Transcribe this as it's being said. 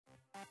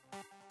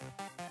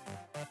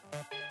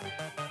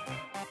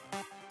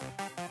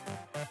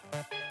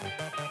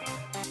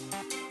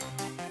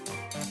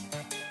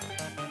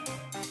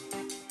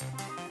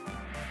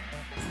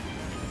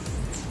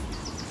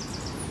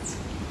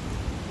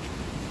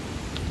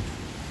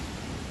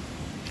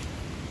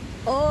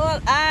All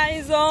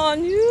eyes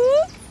on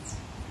you.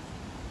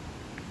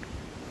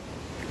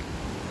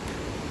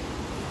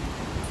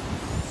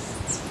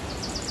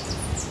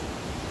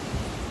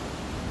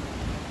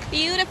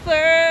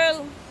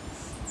 Beautiful.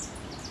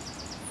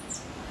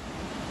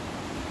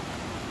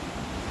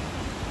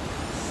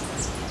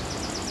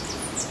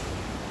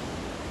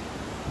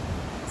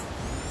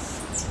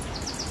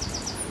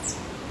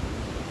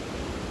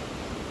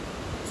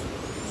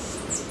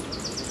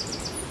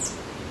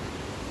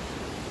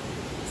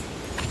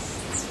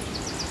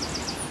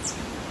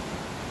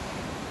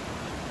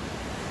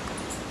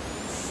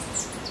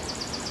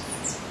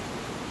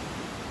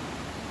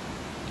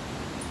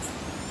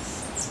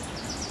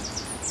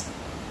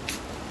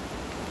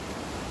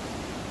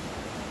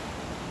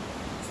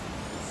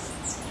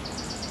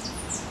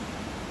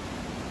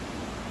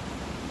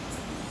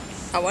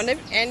 I wonder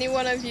if any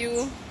one of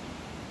you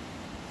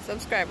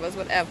subscribers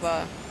would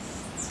ever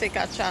take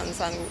a chance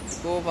and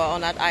go over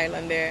on that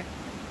island there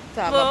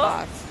to have a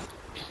bath.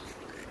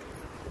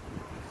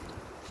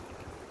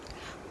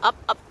 Up,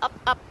 up, up,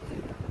 up.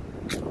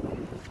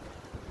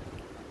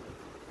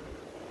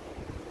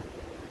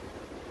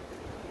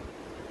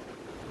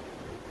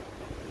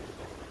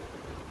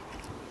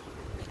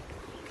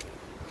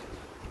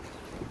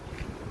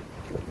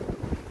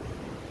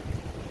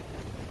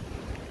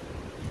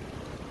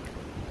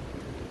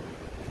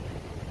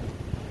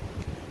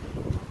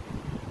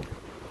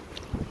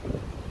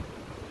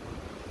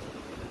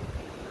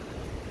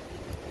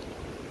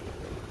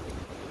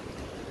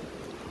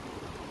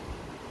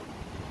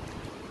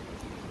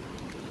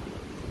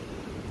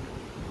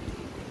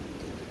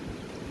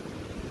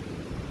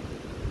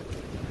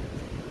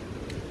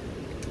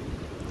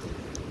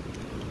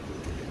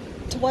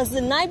 It was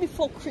the night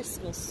before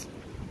Christmas,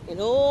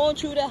 and all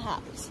through the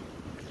house,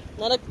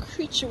 not a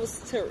creature was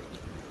stirring,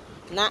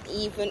 not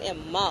even a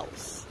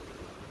mouse.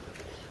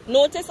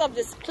 Notice of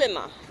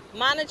disclaimer: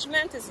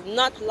 management is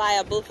not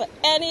liable for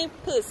any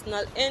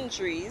personal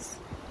injuries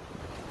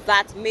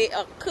that may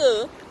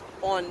occur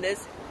on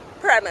this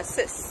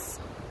premises.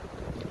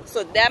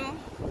 So them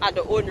at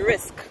their own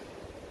risk.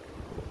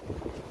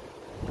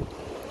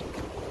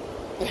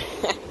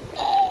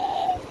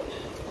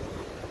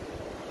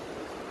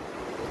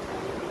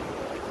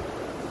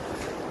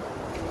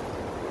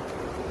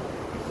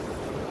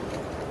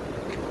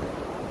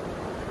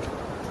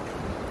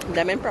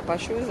 Them in proper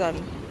shoes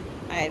and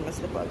I in my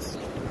slippers.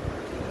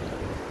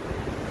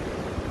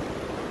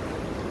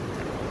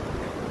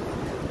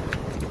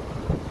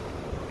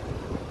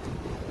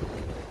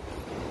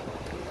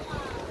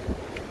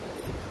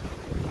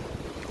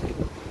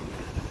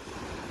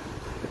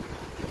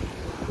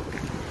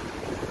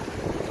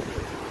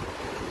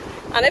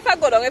 And if I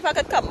go down, if I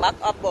could come back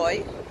up,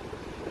 boy.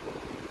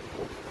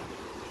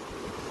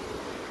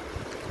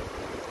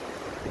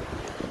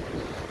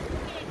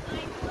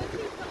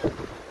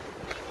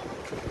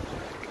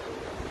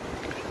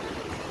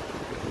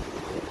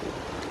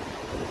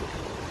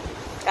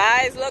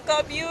 Guys, look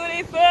how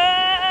beautiful!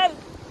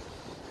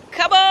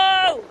 Come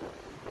on!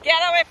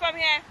 Get away from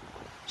here!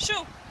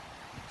 Shoo!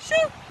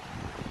 Shoo!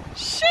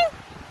 Shoo!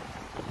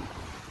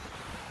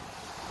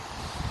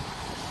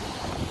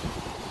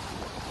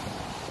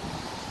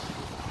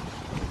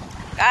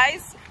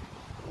 Guys,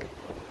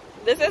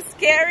 this is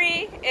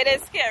scary. It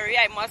is scary,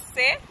 I must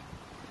say.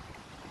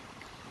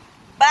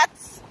 But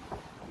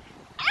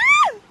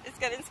it's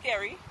getting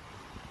scary.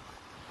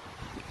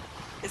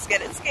 It's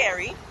getting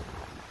scary.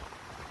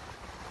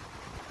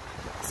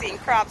 Seeing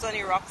crabs on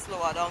the rocks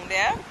lower down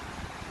there.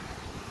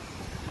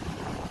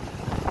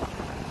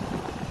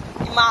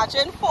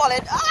 Imagine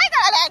falling. Oh my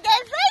God, I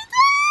get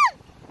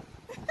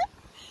frightened!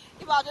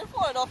 Imagine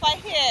falling off right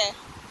here.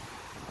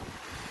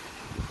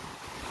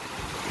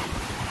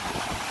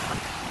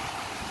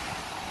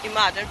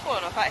 Imagine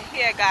falling off right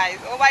here, guys.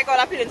 Oh my God,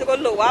 I'm feeling to go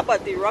lower,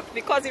 but the rock,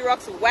 because the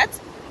rock's wet,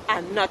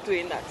 I'm not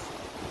doing that.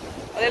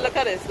 Oh, look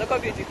at this. Look how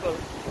beautiful.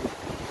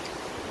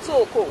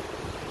 Toco.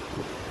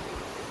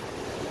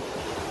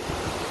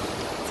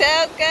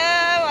 Toco.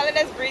 Well,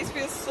 this breeze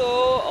feels so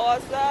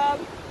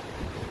awesome.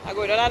 I'm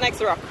going to the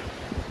next rock.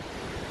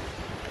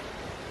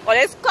 Oh,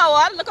 this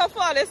coward. Look how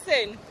far this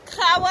thing.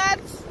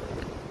 Cowards.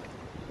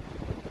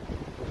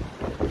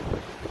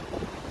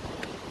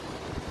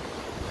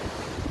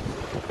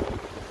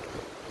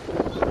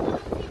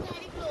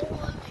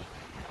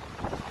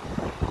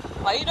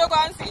 Why you don't go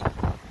and see?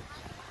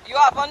 You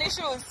have on the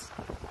shoes.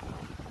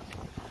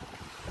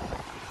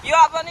 You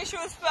have on the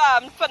shoes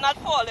for not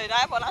falling.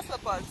 I have on the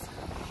slippers.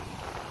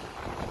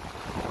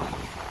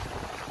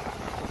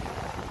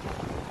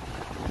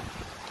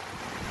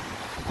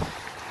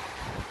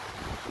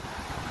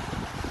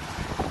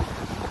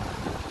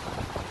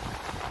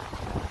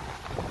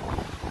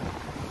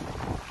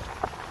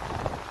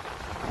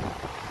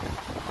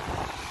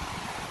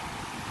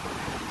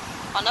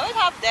 I know it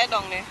have dead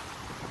down there.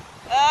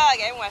 Ah,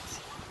 getting wet.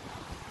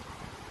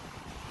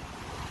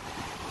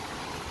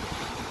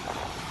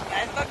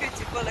 Guys, look how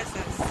beautiful this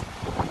is.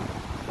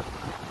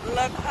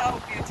 Look how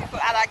beautiful.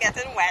 And I'm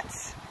getting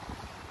wet.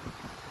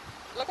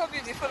 Look how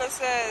beautiful this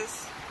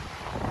is.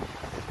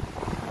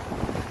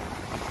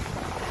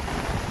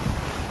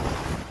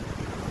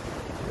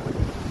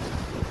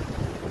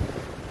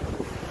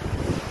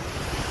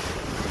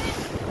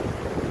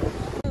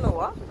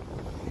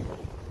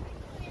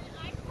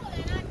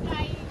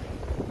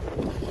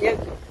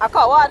 A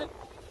coward?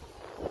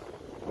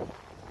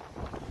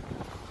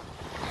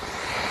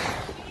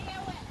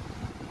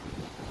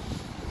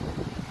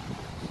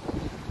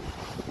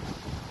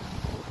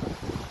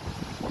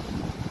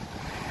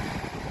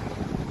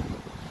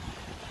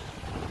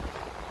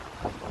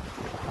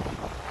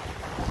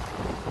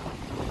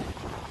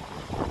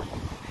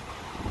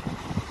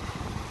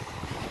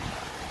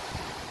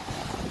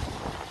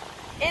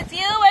 It's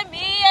you and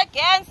me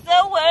against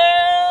the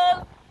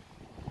world.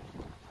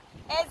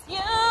 It's you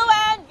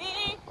and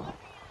me.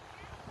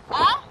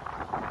 Huh?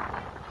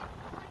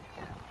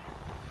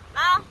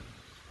 Huh?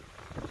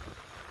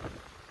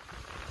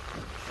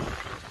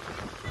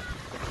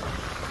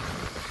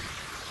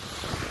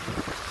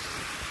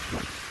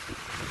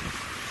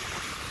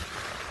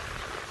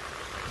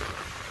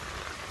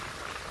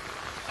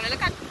 Well,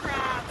 look at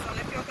crabs. I don't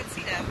know if you can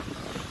see them.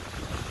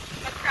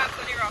 Look at crabs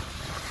on the rock.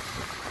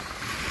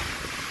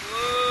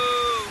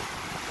 Whoa.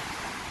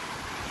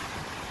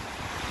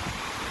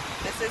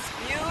 This is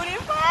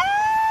beautiful,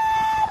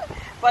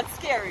 but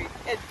scary.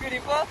 It's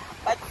beautiful,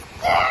 but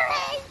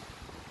scary.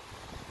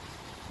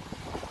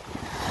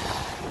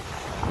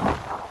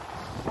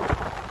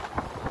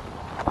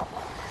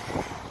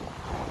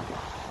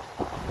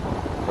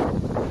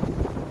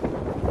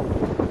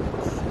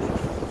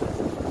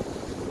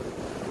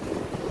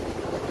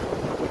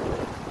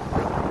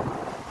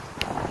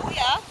 Oh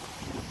yeah.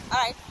 All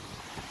right.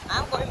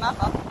 I'm going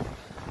back up.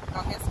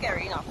 Don't get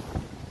scary enough.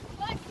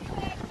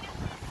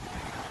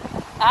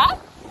 Huh?